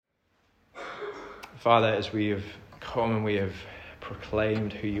Father, as we have come and we have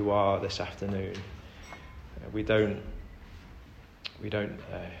proclaimed who you are this afternoon, we don't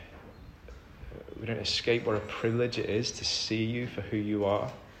escape what a privilege it is to see you for who you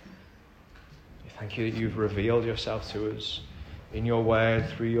are. We thank you that you've revealed yourself to us in your word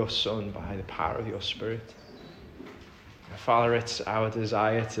through your Son by the power of your Spirit. Father, it's our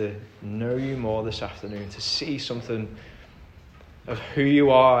desire to know you more this afternoon, to see something of who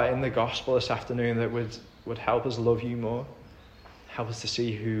you are in the gospel this afternoon that would help us love you more, help us to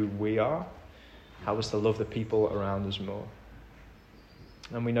see who we are, help us to love the people around us more.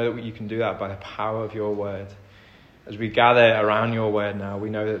 And we know that you can do that by the power of your word. As we gather around your word now, we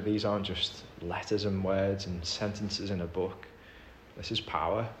know that these aren't just letters and words and sentences in a book. This is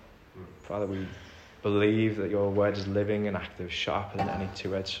power. Father, we believe that your word is living and active, sharper than any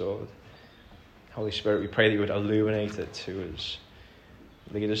two-edged sword. Holy Spirit, we pray that you would illuminate it to us.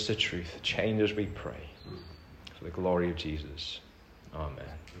 Lead us to truth. Change us, we pray. For the glory of Jesus. Amen.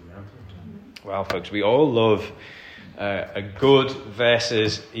 Well, folks, we all love a good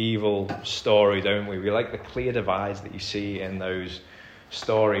versus evil story, don't we? We like the clear divides that you see in those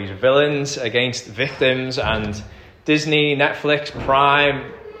stories. Villains against victims, and Disney, Netflix,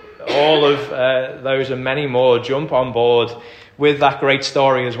 Prime, all of those and many more jump on board with that great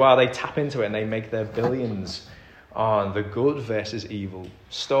story as well. They tap into it and they make their billions on the good versus evil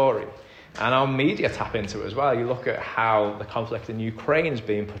story. And our media tap into it as well. You look at how the conflict in Ukraine is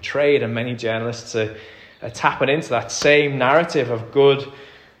being portrayed, and many journalists are tapping into that same narrative of good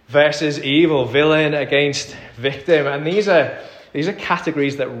versus evil, villain against victim. And these are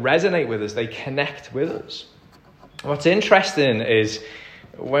categories that resonate with us. They connect with us. What's interesting is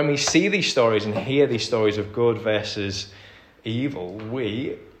when we see these stories and hear these stories of good versus evil,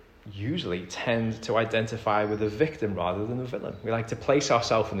 we usually tend to identify with the victim rather than the villain. We like to place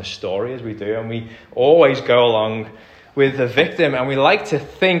ourselves in the story as we do, and we always go along with the victim, and we like to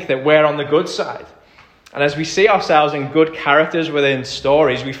think that we're on the good side. And as we see ourselves in good characters within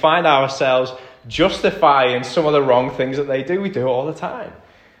stories, we find ourselves justifying some of the wrong things that they do. We do it all the time.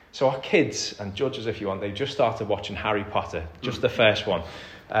 So our kids, and judge us if you want, they've just started watching Harry Potter, just the first one.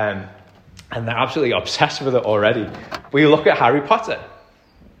 And they're absolutely obsessed with it already. We look at Harry Potter.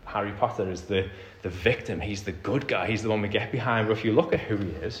 Harry Potter is the victim. He's the good guy. He's the one we get behind. But if you look at who he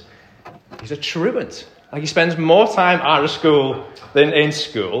is, he's a truant. Like, he spends more time out of school than in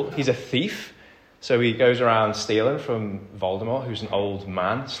school. He's a thief. So he goes around stealing from Voldemort, who's an old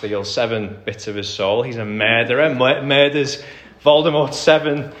man, steals 7 bits of his soul. He's a murderer, murders Voldemort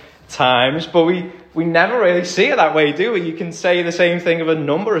 7 times. But we never really see it that way, do we? You can say the same thing of a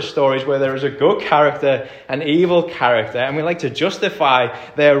number of stories where there is a good character, an evil character, and we like to justify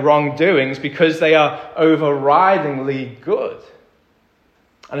their wrongdoings because they are overridingly good.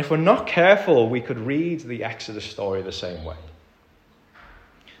 And if we're not careful, we could read the Exodus story the same way.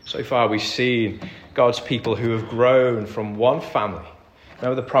 So far, we've seen God's people who have grown from one family.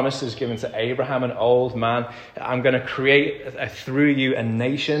 Remember the promises given to Abraham, an old man. I'm going to create through you a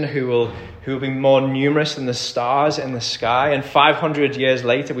nation who will be more numerous than the stars in the sky. And 500 years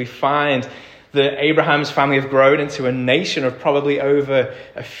later, we find that Abraham's family have grown into a nation of probably over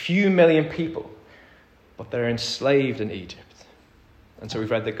a few million people. But they're enslaved in Egypt. And so we've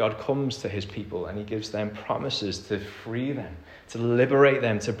read that God comes to his people and he gives them promises to free them, to liberate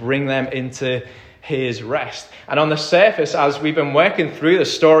them, to bring them into his rest. And on the surface, as we've been working through the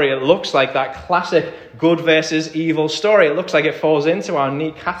story, it looks like that classic good versus evil story. It looks like it falls into our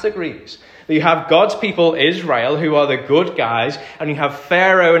neat categories. You have God's people, Israel, who are the good guys, and you have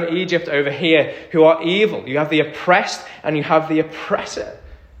Pharaoh and Egypt over here, who are evil. You have the oppressed and you have the oppressor.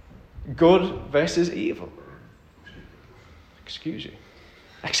 Good versus evil. Excuse you.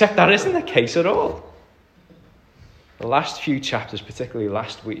 Except that isn't the case at all. The last few chapters, particularly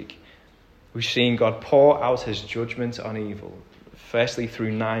last week, we've seen God pour out his judgment on evil, firstly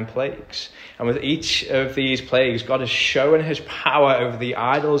through 9 plagues. And with each of these plagues, God has shown his power over the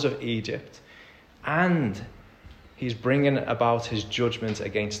idols of Egypt, and he's bringing about his judgment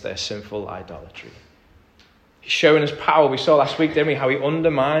against their sinful idolatry. He's showing his power. We saw last week, didn't we, how he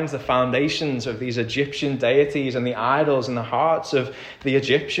undermines the foundations of these Egyptian deities and the idols in the hearts of the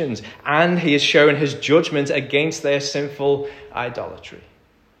Egyptians. And he has shown his judgment against their sinful idolatry.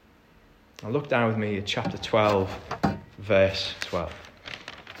 Now look down with me at chapter 12, verse 12.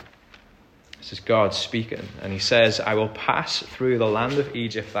 This is God speaking, and he says, I will pass through the land of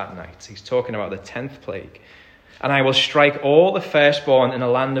Egypt that night. He's talking about the 10th plague. And I will strike all the firstborn in the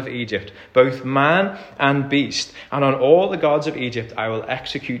land of Egypt, both man and beast. And on all the gods of Egypt I will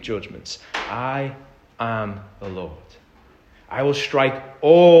execute judgments. I am the Lord. I will strike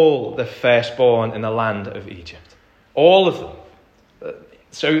all the firstborn in the land of Egypt. All of them.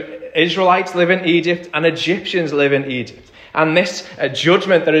 So Israelites live in Egypt and Egyptians live in Egypt. And this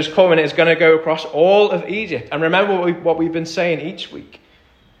judgment that is coming is going to go across all of Egypt. And remember what we've been saying each week.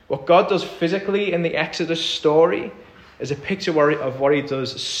 What God does physically in the Exodus story is a picture of what he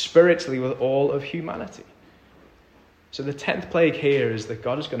does spiritually with all of humanity. So the 10th plague here is that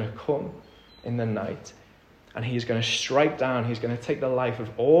God is going to come in the night and he's going to strike down, he's going to take the life of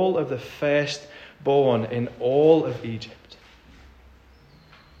all of the firstborn in all of Egypt.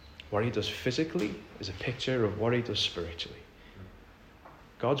 What he does physically is a picture of what he does spiritually.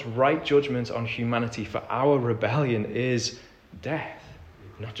 God's right judgment on humanity for our rebellion is death.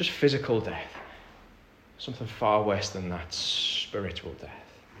 Not just physical death. Something far worse than that, spiritual death.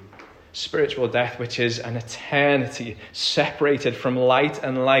 Spiritual death, which is an eternity separated from light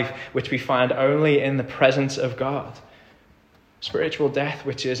and life, which we find only in the presence of God. Spiritual death,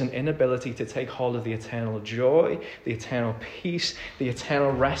 which is an inability to take hold of the eternal joy, the eternal peace, the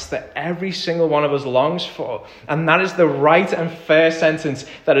eternal rest that every single one of us longs for. And that is the right and fair sentence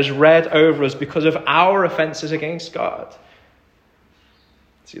that is read over us because of our offenses against God.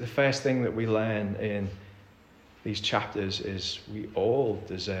 See, the first thing that we learn in these chapters is we all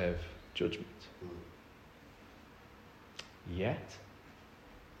deserve judgment. Yet,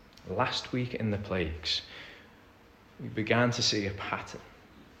 last week in the plagues, we began to see a pattern.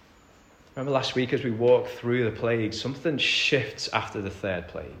 Remember last week as we walked through the plagues, something shifts after the third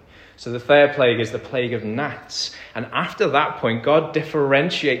plague. So the third plague is the plague of gnats. And after that point, God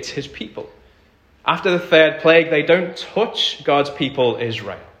differentiates his people. After the third plague, they don't touch God's people,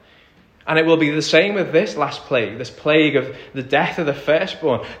 Israel. And it will be the same with this last plague, this plague of the death of the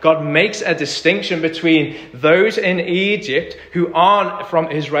firstborn. God makes a distinction between those in Egypt who aren't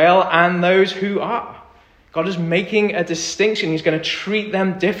from Israel and those who are. God is making a distinction. He's going to treat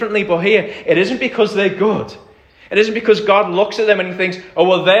them differently. But here, it isn't because they're good. It isn't because God looks at them and he thinks, oh,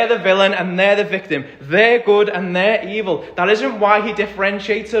 well, they're the villain and they're the victim. They're good and they're evil. That isn't why he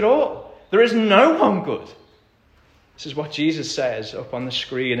differentiates at all. There is no one good. This is what Jesus says up on the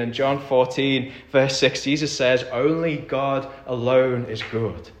screen. In John 14, verse 6, Jesus says, only God alone is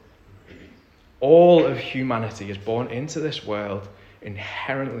good. All of humanity is born into this world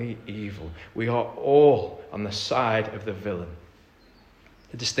inherently evil. We are all on the side of the villain.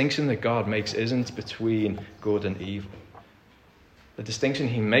 The distinction that God makes isn't between good and evil. The distinction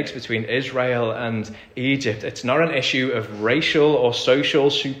he makes between Israel and Egypt, it's not an issue of racial or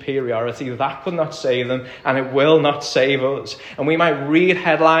social superiority. That could not save them, and it will not save us. And we might read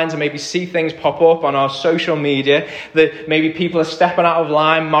headlines and maybe see things pop up on our social media that maybe people are stepping out of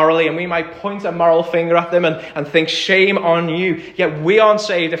line morally, and we might point a moral finger at them and think, shame on you. Yet we aren't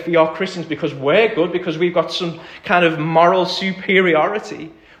saved if we are Christians because we're good, because we've got some kind of moral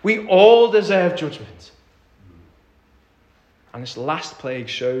superiority. We all deserve judgment. And this last plague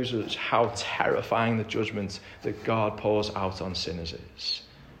shows us how terrifying the judgment that God pours out on sinners is.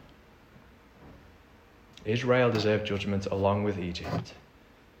 Israel deserved judgment along with Egypt.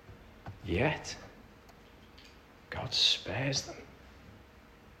 Yet, God spares them.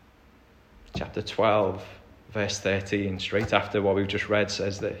 Chapter 12, verse 13, straight after what we've just read,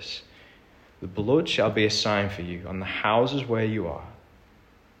 says this. The blood shall be a sign for you on the houses where you are.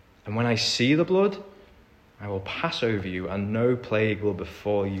 And when I see the blood, I will pass over you, and no plague will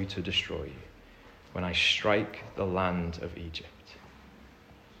befall you to destroy you when I strike the land of Egypt.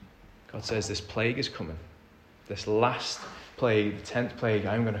 God says this plague is coming. This last plague, the 10th plague,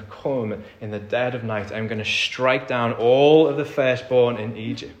 I'm going to come in the dead of night. I'm going to strike down all of the firstborn in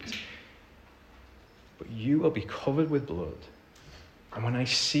Egypt. But you will be covered with blood. And when I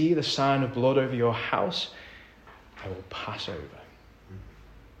see the sign of blood over your house, I will pass over.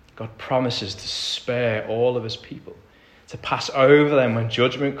 God promises to spare all of his people, to pass over them when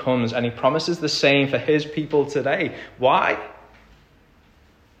judgment comes. And he promises the same for his people today. Why?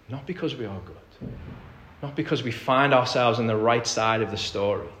 Not because we are good. Not because we find ourselves on the right side of the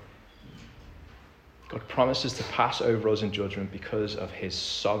story. God promises to pass over us in judgment because of his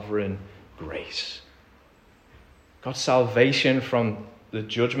sovereign grace. God's salvation from the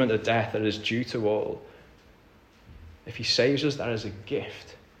judgment of death that is due to all. If he saves us, that is a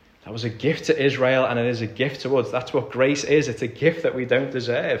gift. That was a gift to Israel, and it is a gift to us. That's what grace is. It's a gift that we don't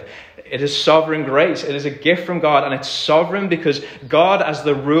deserve. It is sovereign grace. It is a gift from God, and it's sovereign because God, as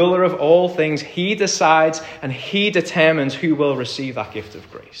the ruler of all things, he decides and he determines who will receive that gift of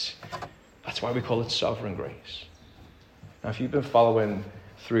grace. That's why we call it sovereign grace. Now, if you've been following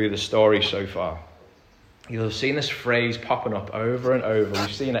through the story so far, you'll have seen this phrase popping up over and over.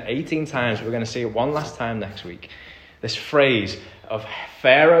 We've seen it 18 times. We're going to see it one last time next week. This phrase of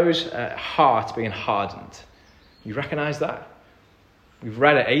Pharaoh's heart being hardened. You recognize that? We've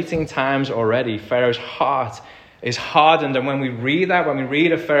read it 18 times already. Pharaoh's heart is hardened. And when we read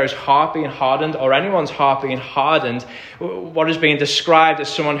of Pharaoh's heart being hardened, or anyone's heart being hardened, what is being described as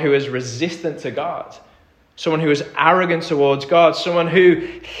someone who is resistant to God, someone who is arrogant towards God, someone who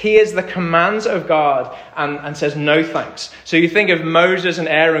hears the commands of God and says no thanks. So you think of Moses and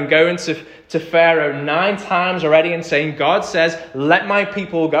Aaron going to Pharaoh 9 times already and saying, God says, let my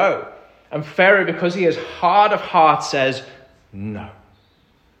people go. And Pharaoh, because he is hard of heart, says, no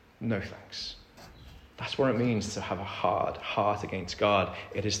thanks. That's what it means to have a hard heart against God.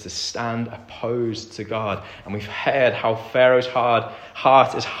 It is to stand opposed to God. And we've heard how Pharaoh's heart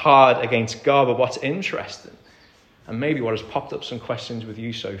is hard against God. But what's interesting, and maybe what has popped up some questions with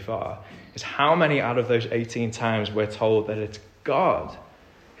you so far, is how many out of those 18 times we're told that it's God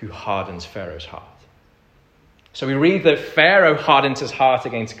who hardens Pharaoh's heart. So we read that Pharaoh hardens his heart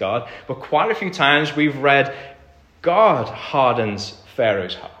against God, but quite a few times we've read God hardens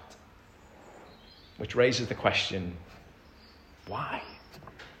Pharaoh's heart. Which raises the question, why?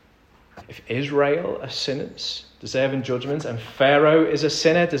 If Israel are sinners, deserving judgment, and Pharaoh is a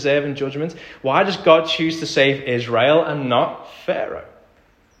sinner, deserving judgment, why does God choose to save Israel and not Pharaoh?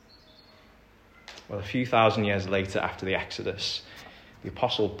 Well, a few thousand years later, after the Exodus, the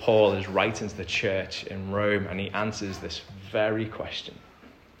Apostle Paul is writing to the church in Rome, and he answers this very question.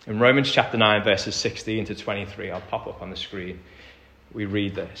 In Romans chapter 9, verses 16 to 23, I'll pop up on the screen, we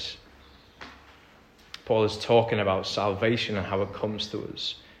read this. Paul is talking about salvation and how it comes to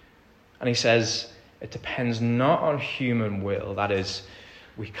us. And he says, it depends not on human will. That is,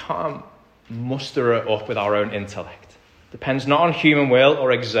 we can't muster it up with our own intellect. It depends not on human will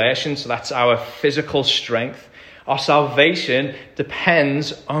or exertion, so that's our physical strength. Our salvation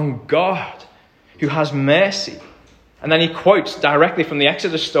depends on God, who has mercy. And then he quotes directly from the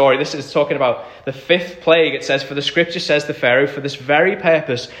Exodus story. This is talking about the 5th plague. It says, for the scripture says to Pharaoh, for this very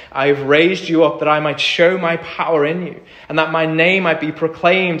purpose I have raised you up, that I might show my power in you, and that my name might be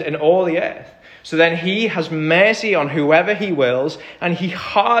proclaimed in all the earth. So then he has mercy on whoever he wills, and he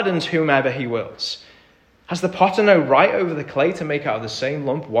hardens whomever he wills. Has the potter no right over the clay to make out of the same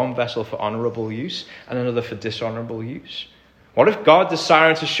lump one vessel for honourable use and another for dishonourable use? What if God,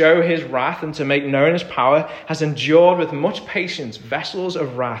 desiring to show his wrath and to make known his power, has endured with much patience vessels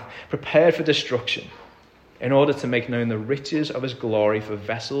of wrath prepared for destruction, in order to make known the riches of his glory for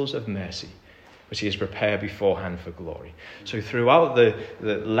vessels of mercy, which he has prepared beforehand for glory? So throughout the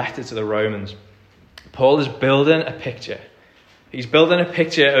letter to the Romans, Paul is building a picture. He's building a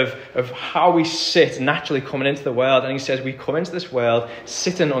picture of how we sit naturally coming into the world. And he says we come into this world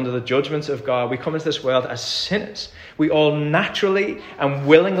sitting under the judgments of God. We come into this world as sinners. We all naturally and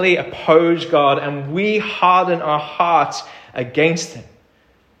willingly oppose God, and we harden our hearts against him.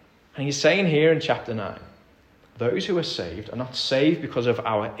 And he's saying here in chapter 9, those who are saved are not saved because of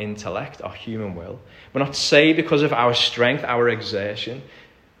our intellect, our human will. We're not saved because of our strength, our exertion.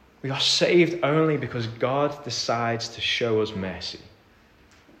 We are saved only because God decides to show us mercy.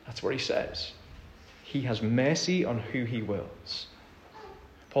 That's what he says. He has mercy on who he wills.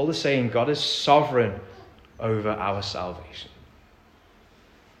 Paul is saying God is sovereign over our salvation.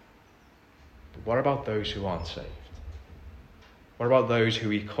 But what about those who aren't saved? What about those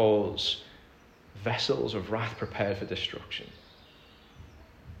who he calls vessels of wrath prepared for destruction?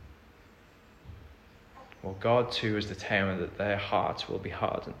 Well, God too has determined that their hearts will be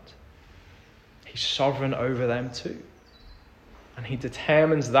hardened. He's sovereign over them too. And he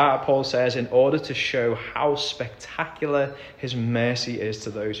determines that, Paul says, in order to show how spectacular his mercy is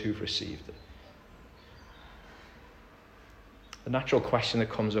to those who've received it. The natural question that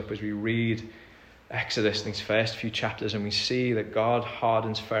comes up as we read Exodus, these first few chapters, and we see that God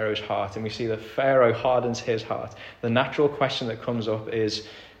hardens Pharaoh's heart, and we see that Pharaoh hardens his heart. The natural question that comes up is,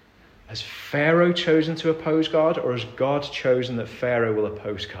 has Pharaoh chosen to oppose God, or has God chosen that Pharaoh will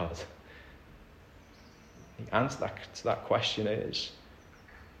oppose God? The answer to that question is,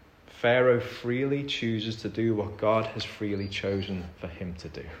 Pharaoh freely chooses to do what God has freely chosen for him to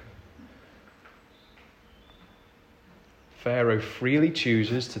do. Pharaoh freely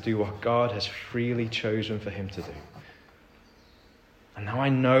chooses to do what God has freely chosen for him to do. And now I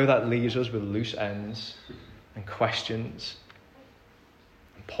know that leaves us with loose ends and questions.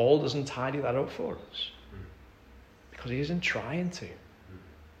 And Paul doesn't tidy that up for us, because he isn't trying to.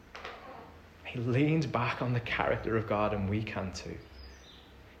 He leans back on the character of God, and we can too.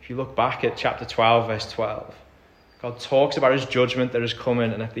 If you look back at chapter 12, verse 12, God talks about his judgment that is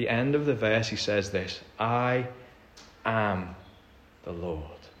coming, and at the end of the verse he says this, I am the Lord.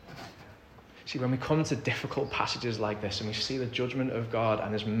 See, when we come to difficult passages like this and we see the judgment of God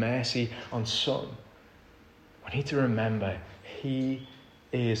and his mercy on some, we need to remember he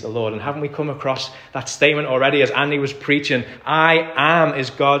is the Lord. And haven't we come across that statement already as Andy was preaching? I am is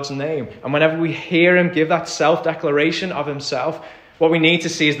God's name. And whenever we hear him give that self-declaration of himself, what we need to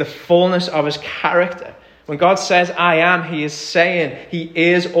see is the fullness of his character. When God says, I am, he is saying he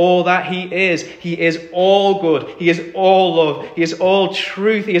is all that he is. He is all good. He is all love. He is all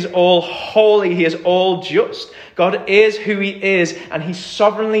truth. He is all holy. He is all just. God is who he is, and he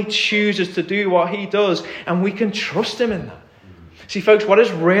sovereignly chooses to do what he does, and we can trust him in that. See, folks, what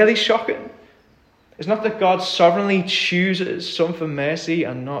is really shocking is not that God sovereignly chooses some for mercy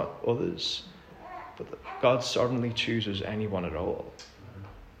and not others, but that God sovereignly chooses anyone at all.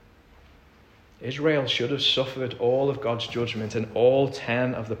 Israel should have suffered all of God's judgment and all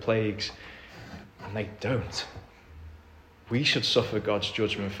 10 of the plagues, and they don't. We should suffer God's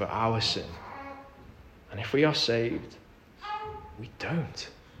judgment for our sin. And if we are saved, we don't.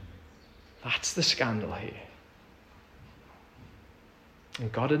 That's the scandal here.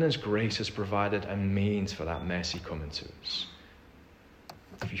 And God in his grace has provided a means for that mercy coming to us.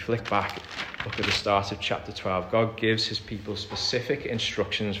 If you flick back, look at the start of chapter 12. God gives his people specific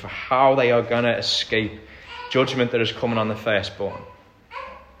instructions for how they are going to escape judgment that is coming on the firstborn.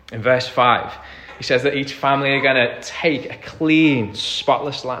 In verse 5, he says that each family are going to take a clean,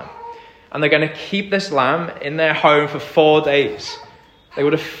 spotless lamb. And they're going to keep this lamb in their home for 4 days. They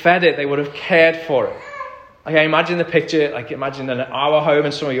would have fed it. They would have cared for it. Like, I imagine the picture, like imagine in our home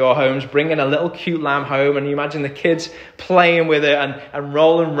and some of your homes, bringing a little cute lamb home, and you imagine the kids playing with it and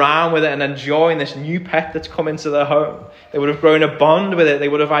rolling around with it and enjoying this new pet that's come into their home. They would have grown a bond with it. They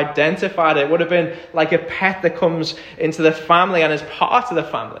would have identified it. It would have been like a pet that comes into the family and is part of the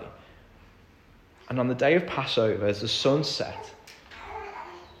family. And on the day of Passover, as the sun set,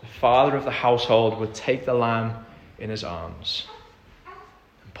 the father of the household would take the lamb in his arms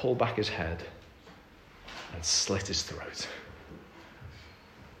and pull back his head and slit his throat.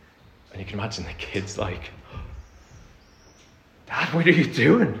 And you can imagine the kids like, Dad, what are you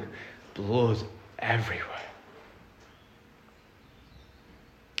doing? Blood everywhere.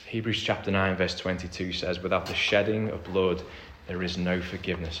 Hebrews chapter 9 verse 22 says, without the shedding of blood, there is no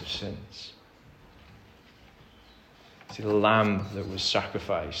forgiveness of sins. See, the lamb that was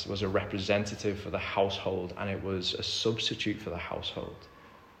sacrificed was a representative for the household, and it was a substitute for the household.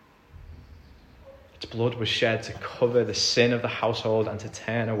 Its blood was shed to cover the sin of the household and to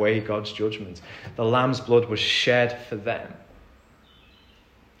turn away God's judgment. The lamb's blood was shed for them.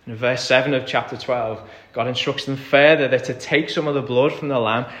 In verse 7 of chapter 12, God instructs them further that to take some of the blood from the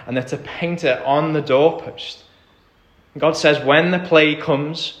lamb and that to paint it on the doorpost. And God says when the plague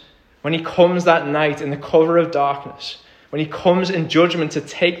comes, when he comes that night in the cover of darkness, when he comes in judgment to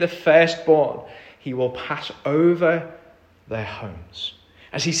take the firstborn, he will pass over their homes.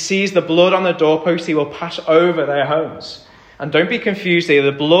 As he sees the blood on the doorpost, he will pass over their homes. And don't be confused here.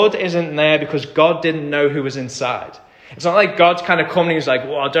 The blood isn't there because God didn't know who was inside. It's not like God's kind of coming and he's like,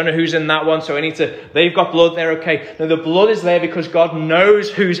 well, I don't know who's in that one, so they've got blood, they're okay. No, the blood is there because God knows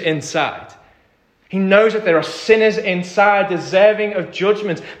who's inside. He knows that there are sinners inside deserving of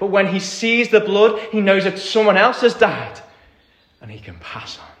judgment. But when he sees the blood, he knows that someone else has died. And he can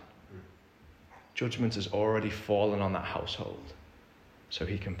pass on. Judgment has already fallen on that household. So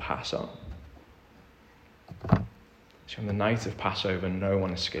he can pass on. So on the night of Passover, no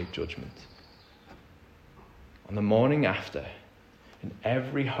one escaped judgment. On the morning after, in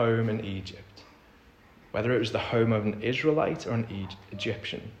every home in Egypt, whether it was the home of an Israelite or an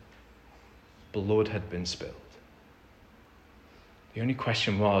Egyptian, blood had been spilled. The only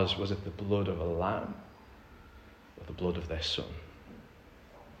question was it the blood of a lamb or the blood of their son?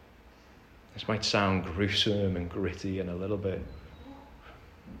 This might sound gruesome and gritty and a little bit.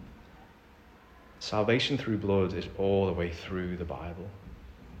 Salvation through blood is all the way through the Bible.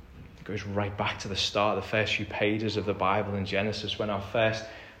 It goes right back to the start, the first few pages of the Bible in Genesis, when our first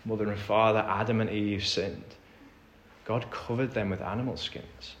mother and father, Adam and Eve, sinned. God covered them with animal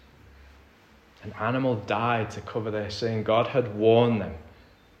skins. An animal died to cover their sin. God had warned them.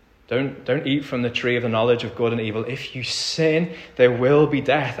 Don't eat from the tree of the knowledge of good and evil. If you sin, there will be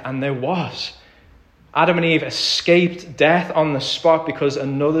death. And there was. Adam and Eve escaped death on the spot because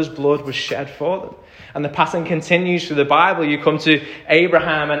another's blood was shed for them. And the pattern continues through the Bible. You come to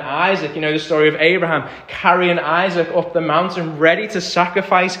Abraham and Isaac. You know the story of Abraham carrying Isaac up the mountain, ready to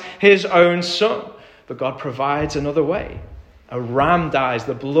sacrifice his own son. But God provides another way. A ram dies.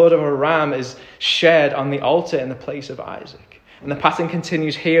 The blood of a ram is shed on the altar in the place of Isaac. And the pattern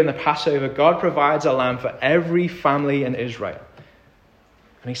continues here in the Passover. God provides a lamb for every family in Israel.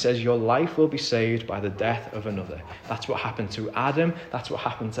 And he says, your life will be saved by the death of another. That's what happened to Adam. That's what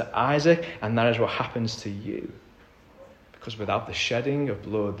happened to Isaac. And that is what happens to you. Because without the shedding of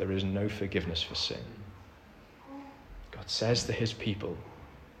blood, there is no forgiveness for sin. God says to his people,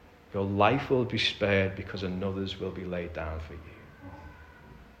 your life will be spared because another's will be laid down for you.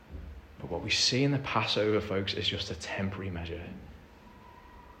 But what we see in the Passover, folks, is just a temporary measure.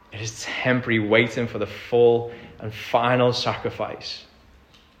 It is temporary, waiting for the full and final sacrifice.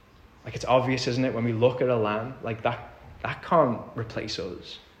 Like, it's obvious, isn't it, when we look at a lamb, like that can't replace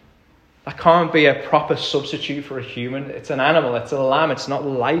us. That can't be a proper substitute for a human. It's an animal, it's a lamb, it's not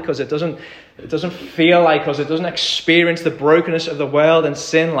like us. It doesn't feel like us. It doesn't experience the brokenness of the world and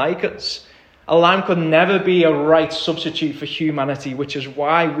sin like us. A lamb could never be a right substitute for humanity, which is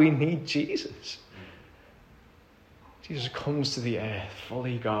why we need Jesus. Jesus comes to the earth,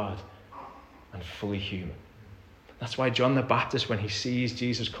 fully God and fully human. That's why John the Baptist, when he sees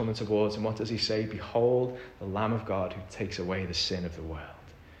Jesus coming towards him, what does he say? Behold, the Lamb of God who takes away the sin of the world.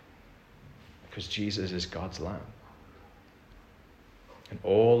 Because Jesus is God's Lamb. And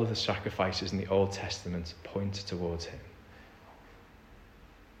all of the sacrifices in the Old Testament point towards him.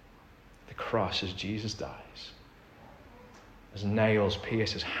 The cross, as Jesus dies, as nails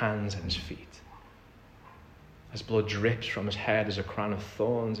pierce his hands and his feet, as blood drips from his head, as a crown of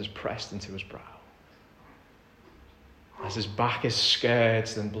thorns is pressed into his brow. As his back is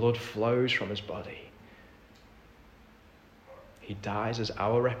scourged and blood flows from his body. He dies as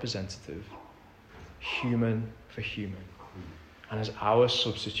our representative, human for human, and as our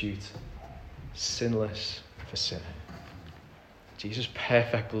substitute, sinless for sinner. Jesus'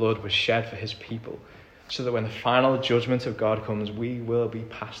 perfect blood was shed for his people, so that when the final judgment of God comes, we will be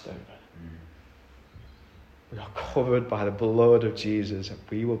passed over. We are covered by the blood of Jesus, and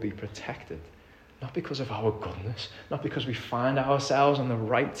we will be protected. Not because of our goodness, not because we find ourselves on the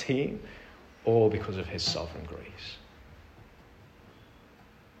right team, or because of his sovereign grace.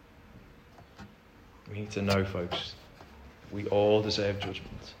 We need to know, folks, we all deserve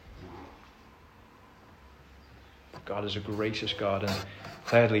judgment. God is a gracious God, and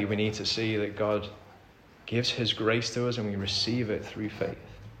thirdly, we need to see that God gives his grace to us and we receive it through faith.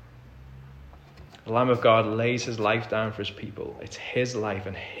 The Lamb of God lays his life down for his people. It's his life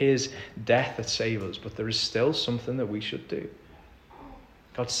and his death that saves us. But there is still something that we should do.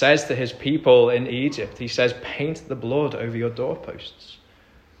 God says to his people in Egypt, he says, paint the blood over your doorposts.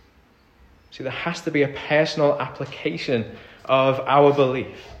 See, there has to be a personal application of our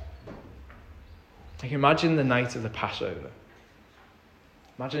belief. Like, imagine the night of the Passover.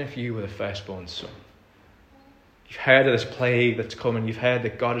 Imagine if you were the firstborn son. You've heard of this plague that's coming. You've heard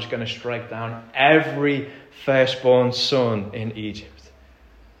that God is going to strike down every firstborn son in Egypt,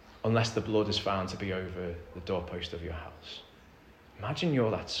 unless the blood is found to be over the doorpost of your house. Imagine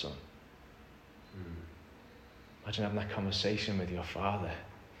you're that son. Imagine having that conversation with your father.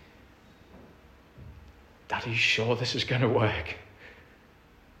 Dad, are you sure this is going to work?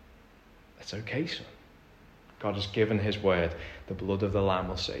 It's okay, son. God has given his word. The blood of the Lamb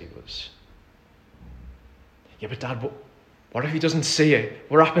will save us. Yeah, but Dad, what if he doesn't see it?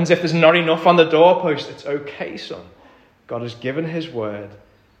 What happens if there's not enough on the doorpost? It's okay, son. God has given his word.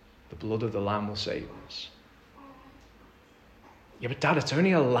 The blood of the Lamb will save us. Yeah, but Dad, it's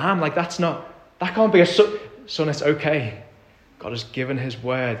only a lamb. That can't be a son. Son, it's okay. God has given his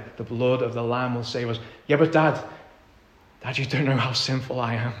word. The blood of the Lamb will save us. Yeah, but Dad, you don't know how sinful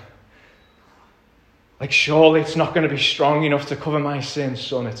I am. Surely it's not going to be strong enough to cover my sins.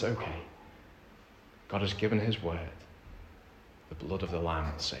 Son, it's okay. God has given his word. The blood of the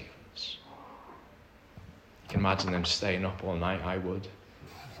Lamb will save us. You can imagine them staying up all night. I would.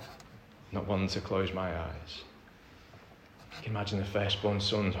 Not wanting to close my eyes. You can imagine the firstborn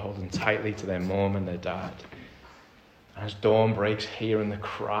sons holding tightly to their mom and their dad. And as dawn breaks, hearing the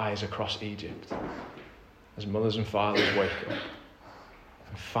cries across Egypt. As mothers and fathers wake up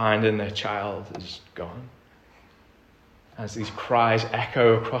and finding their child is gone. As these cries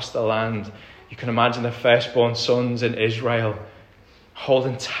echo across the land, you can imagine the firstborn sons in Israel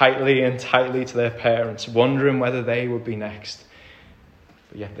holding tightly and tightly to their parents, wondering whether they would be next.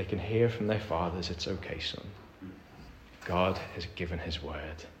 But yet they can hear from their fathers, it's okay, son. God has given his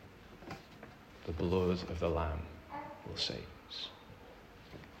word. The blood of the Lamb will save us.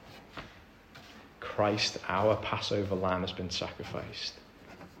 Christ, our Passover Lamb, has been sacrificed.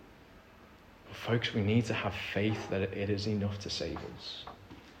 But folks, we need to have faith that it is enough to save us.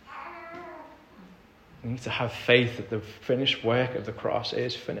 We need to have faith that the finished work of the cross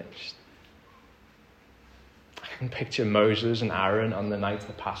is finished. I can picture Moses and Aaron on the night of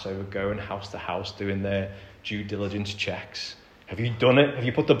the Passover going house to house doing their due diligence checks. Have you done it? Have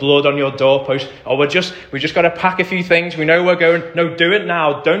you put the blood on your doorpost? Oh, we just got to pack a few things. We know we're going. No, do it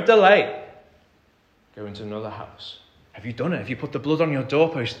now. Don't delay. Go into another house. Have you done it? Have you put the blood on your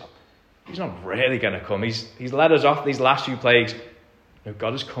doorpost? He's not really going to come. He's let us off these last few plagues. No,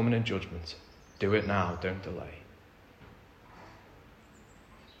 God is coming in judgment. Do it now. Don't delay.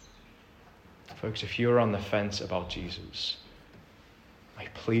 Folks, if you're on the fence about Jesus, I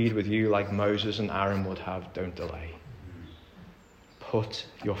plead with you like Moses and Aaron would have, don't delay. Put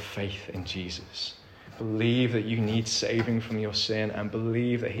your faith in Jesus. Believe that you need saving from your sin and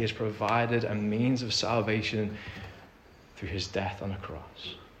believe that he has provided a means of salvation through his death on a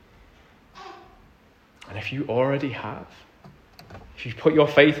cross. And if you already have, if you've put your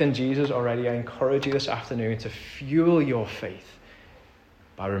faith in Jesus already, I encourage you this afternoon to fuel your faith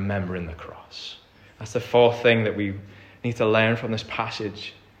by remembering the cross. That's the fourth thing that we need to learn from this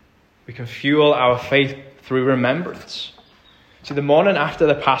passage. We can fuel our faith through remembrance. See, the morning after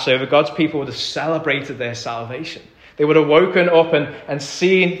the Passover, God's people would have celebrated their salvation. They would have woken up and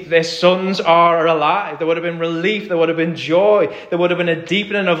seen their sons are alive. There would have been relief. There would have been joy. There would have been a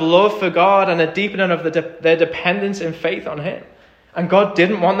deepening of love for God and a deepening of their dependence and faith on him. And God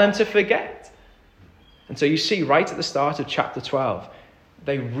didn't want them to forget. And so you see, right at the start of chapter 12,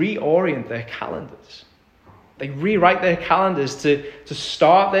 they reorient their calendars. They rewrite their calendars to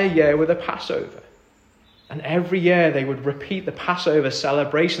start their year with a Passover. And every year they would repeat the Passover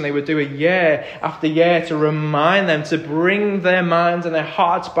celebration. They would do it year after year to remind them, to bring their minds and their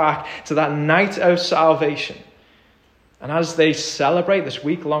hearts back to that night of salvation. And as they celebrate this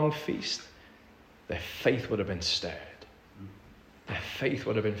week-long feast, their faith would have been stirred. Their faith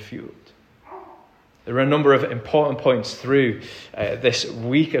would have been fueled. There are a number of important points through this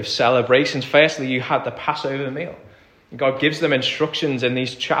week of celebrations. Firstly, you had the Passover meal. God gives them instructions in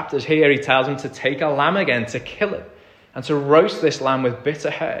these chapters here. He tells them to take a lamb again, to kill it, and to roast this lamb with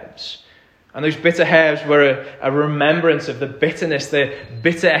bitter herbs. And those bitter herbs were a remembrance of the bitterness, the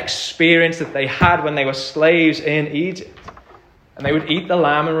bitter experience that they had when they were slaves in Egypt. And they would eat the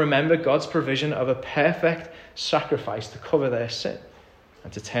lamb and remember God's provision of a perfect sacrifice to cover their sin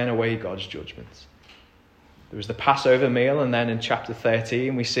and to turn away God's judgments. There was the Passover meal, and then in chapter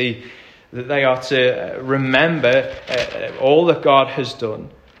 13 we see that they are to remember all that God has done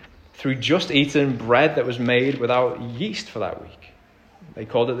through just eating bread that was made without yeast for that week. They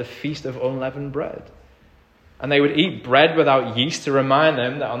called it the Feast of Unleavened Bread. And they would eat bread without yeast to remind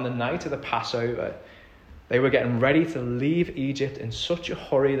them that on the night of the Passover, they were getting ready to leave Egypt in such a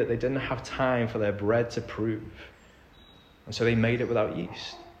hurry that they didn't have time for their bread to prove. And so they made it without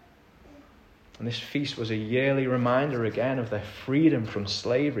yeast. And this feast was a yearly reminder again of their freedom from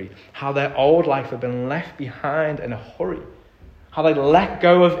slavery, how their old life had been left behind in a hurry, how they let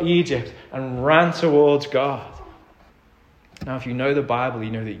go of Egypt and ran towards God. Now, if you know the Bible,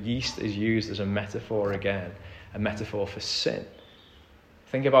 you know that yeast is used as a metaphor again, a metaphor for sin.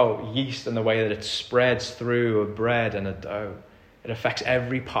 Think about yeast and the way that it spreads through a bread and a dough. It affects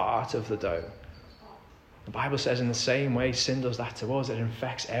every part of the dough. The Bible says in the same way sin does that to us. It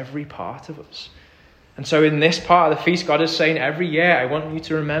infects every part of us. And so in this part of the feast, God is saying every year, I want you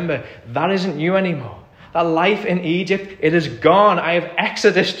to remember, that isn't you anymore. That life in Egypt, it is gone. I have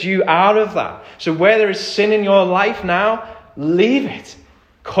exodused you out of that. So where there is sin in your life now, leave it.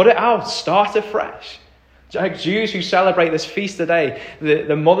 Cut it out. Start afresh. Like Jews who celebrate this feast today,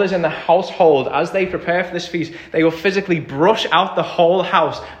 the mothers in the household, as they prepare for this feast, they will physically brush out the whole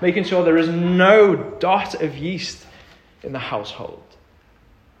house, making sure there is no dot of yeast in the household.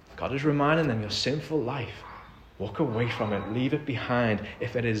 God is reminding them, your sinful life, walk away from it, leave it behind.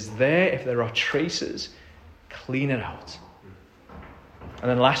 If it is there, if there are traces, clean it out. And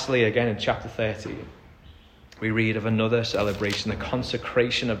then lastly, again in chapter 13, we read of another celebration, the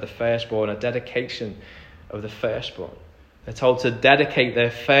consecration of the firstborn, a dedication of the firstborn. They're told to dedicate their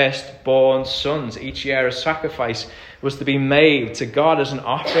firstborn sons. Each year a sacrifice was to be made to God as an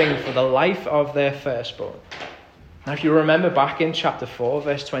offering for the life of their firstborn. Now, if you remember back in chapter 4,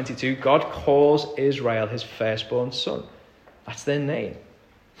 verse 22, God calls Israel his firstborn son. That's their name.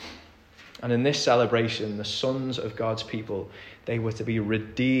 And in this celebration, the sons of God's people, they were to be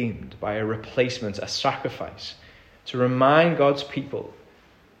redeemed by a replacement, a sacrifice, to remind God's people,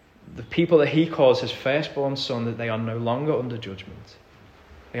 the people that he calls his firstborn son, that they are no longer under judgment.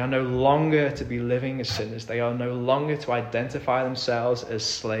 They are no longer to be living as sinners. They are no longer to identify themselves as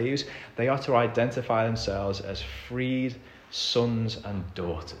slaves. They are to identify themselves as freed sons and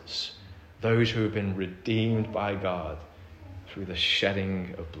daughters, those who have been redeemed by God through the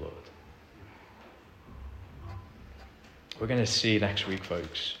shedding of blood. We're going to see next week,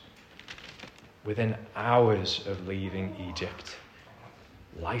 folks, within hours of leaving Egypt,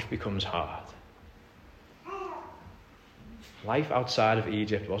 life becomes hard. Life outside of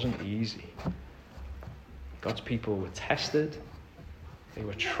Egypt wasn't easy. God's people were tested, they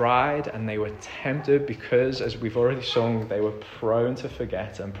were tried, and they were tempted because, as we've already sung, they were prone to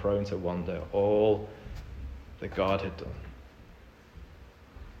forget and prone to wander all that God had done.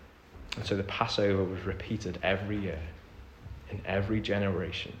 And so the Passover was repeated every year, in every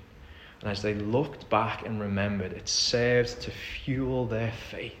generation. And as they looked back and remembered, it served to fuel their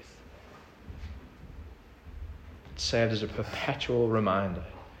faith. It served as a perpetual reminder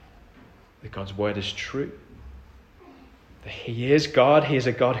that God's word is true, that he is God, he is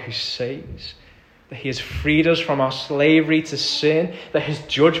a God who saves, that he has freed us from our slavery to sin, that his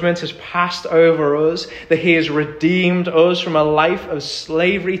judgment has passed over us, that he has redeemed us from a life of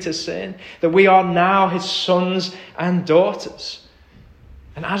slavery to sin, that we are now his sons and daughters.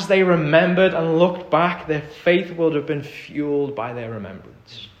 And as they remembered and looked back, their faith would have been fueled by their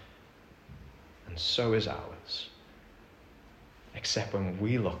remembrance. And so is ours. Except when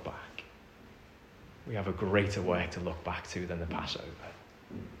we look back, we have a greater work to look back to than the Passover.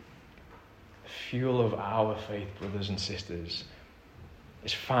 The fuel of our faith, brothers and sisters,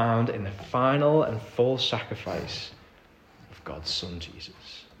 is found in the final and full sacrifice of God's Son,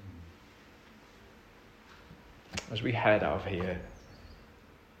 Jesus. As we head out of here,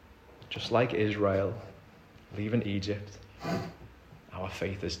 just like Israel leaving Egypt, our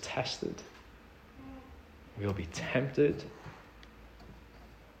faith is tested. We'll be tempted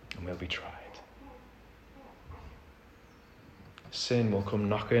and we'll be tried. Sin will come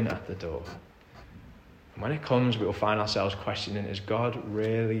knocking at the door. And when it comes, we will find ourselves questioning, is God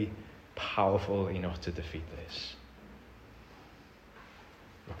really powerful enough to defeat this?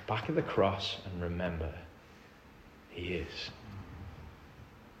 Look back at the cross and remember, he is.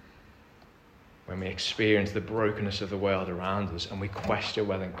 When we experience the brokenness of the world around us and we question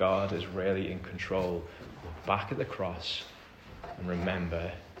whether God is really in control, look back at the cross and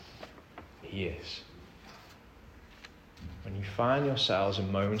remember, he is. When you find yourselves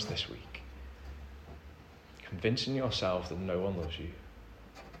in moments this week, convincing yourself that no one loves you,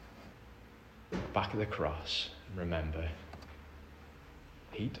 look back at the cross and remember,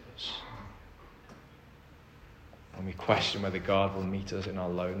 he does. When we question whether God will meet us in our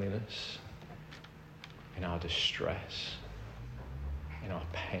loneliness, in our distress, in our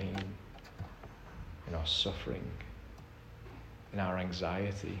pain, in our suffering, in our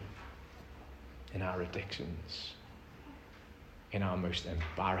anxiety, in our addictions, in our most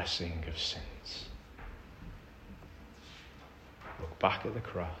embarrassing of sins. Look back at the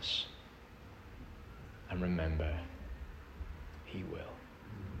cross and remember, he will.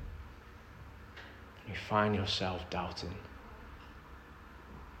 You find yourself doubting,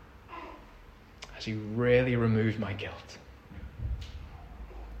 has he really removed my guilt?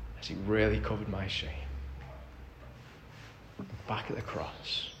 Has he really covered my shame? Look back at the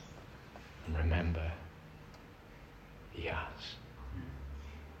cross and remember, he has.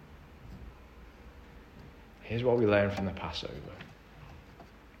 Here's what we learn from the Passover.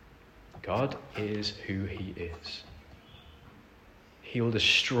 God is who he is. He will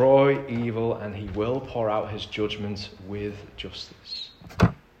destroy evil and he will pour out his judgment with justice.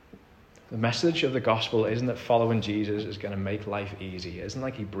 The message of the gospel isn't that following Jesus is going to make life easy. It isn't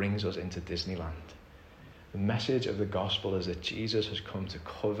like he brings us into Disneyland. The message of the gospel is that Jesus has come to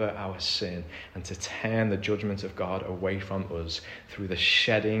cover our sin and to turn the judgment of God away from us through the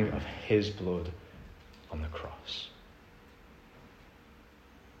shedding of his blood on the cross.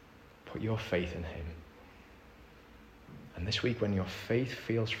 Put your faith in him. And this week, when your faith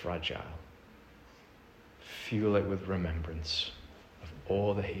feels fragile, fuel it with remembrance of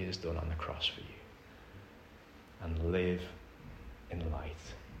all that he has done on the cross for you. And live in light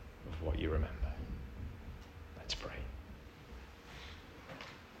of what you remember. Let's pray.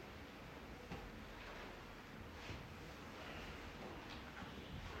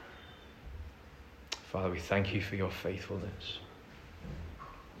 Father, we thank you for your faithfulness.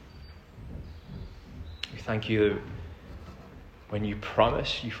 We thank you that when you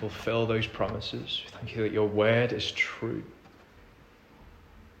promise, you fulfill those promises. We thank you that your word is true.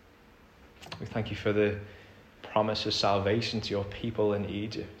 We thank you for the promise of salvation to your people in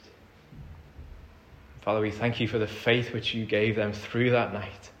Egypt. Father, we thank you for the faith which you gave them through that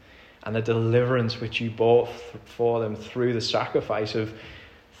night and the deliverance which you bought for them through the sacrifice of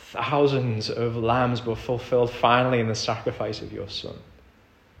thousands of lambs, but fulfilled finally in the sacrifice of your Son.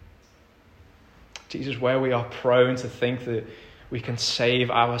 Jesus, where we are prone to think that we can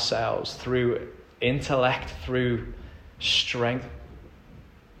save ourselves through intellect, through strength,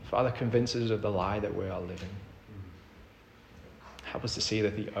 Father, convince us of the lie that we are living. Help us to see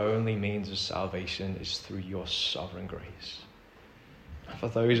that the only means of salvation is through your sovereign grace. And for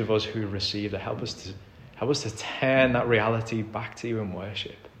those of us who received it, help us to turn that reality back to you in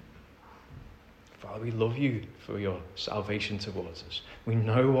worship. Father, we love you for your salvation towards us. We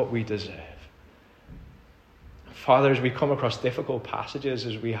know what we deserve. Father, as we come across difficult passages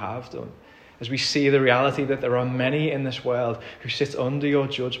as we have done, as we see the reality that there are many in this world who sit under your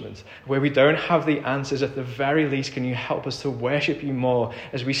judgment, where we don't have the answers, at the very least, can you help us to worship you more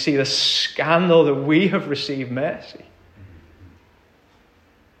as we see the scandal that we have received mercy?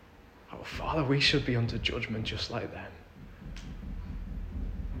 Oh, Father, we should be under judgment just like them.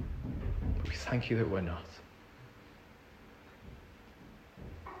 But we thank you that we're not.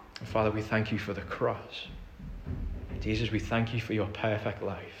 And Father, we thank you for the cross. Jesus, we thank you for your perfect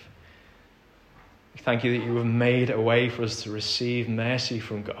life. We thank you that you have made a way for us to receive mercy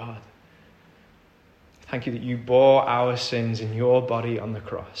from God. Thank you that you bore our sins in your body on the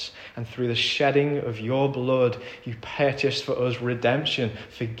cross. And through the shedding of your blood, you purchased for us redemption,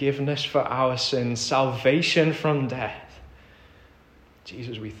 forgiveness for our sins, salvation from death.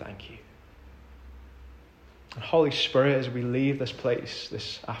 Jesus, we thank you. And Holy Spirit, as we leave this place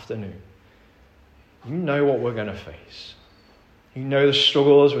this afternoon, you know what we're going to face. You know the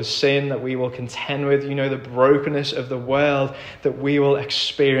struggles with sin that we will contend with. You know the brokenness of the world that we will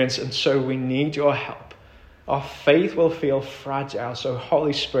experience. And so we need your help. Our faith will feel fragile. So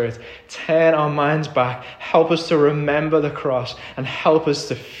Holy Spirit, turn our minds back. Help us to remember the cross and help us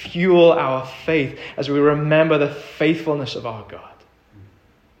to fuel our faith as we remember the faithfulness of our God.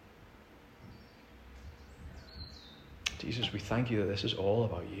 Jesus, we thank you that this is all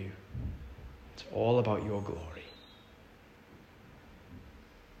about you. It's all about your glory.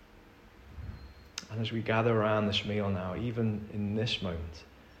 And as we gather around this meal now, even in this moment,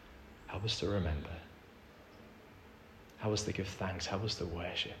 help us to remember. Help us to give thanks. Help us to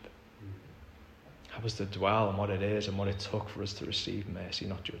worship. Help us to dwell on what it is and what it took for us to receive mercy,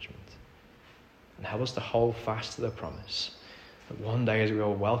 not judgment. And help us to hold fast to the promise that one day as we are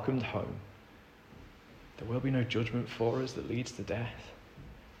welcomed home, there will be no judgment for us that leads to death.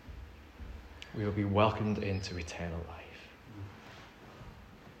 We will be welcomed into eternal life.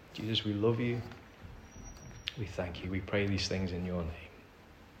 Jesus, we love you. We thank you. We pray these things in your name.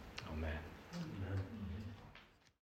 Amen.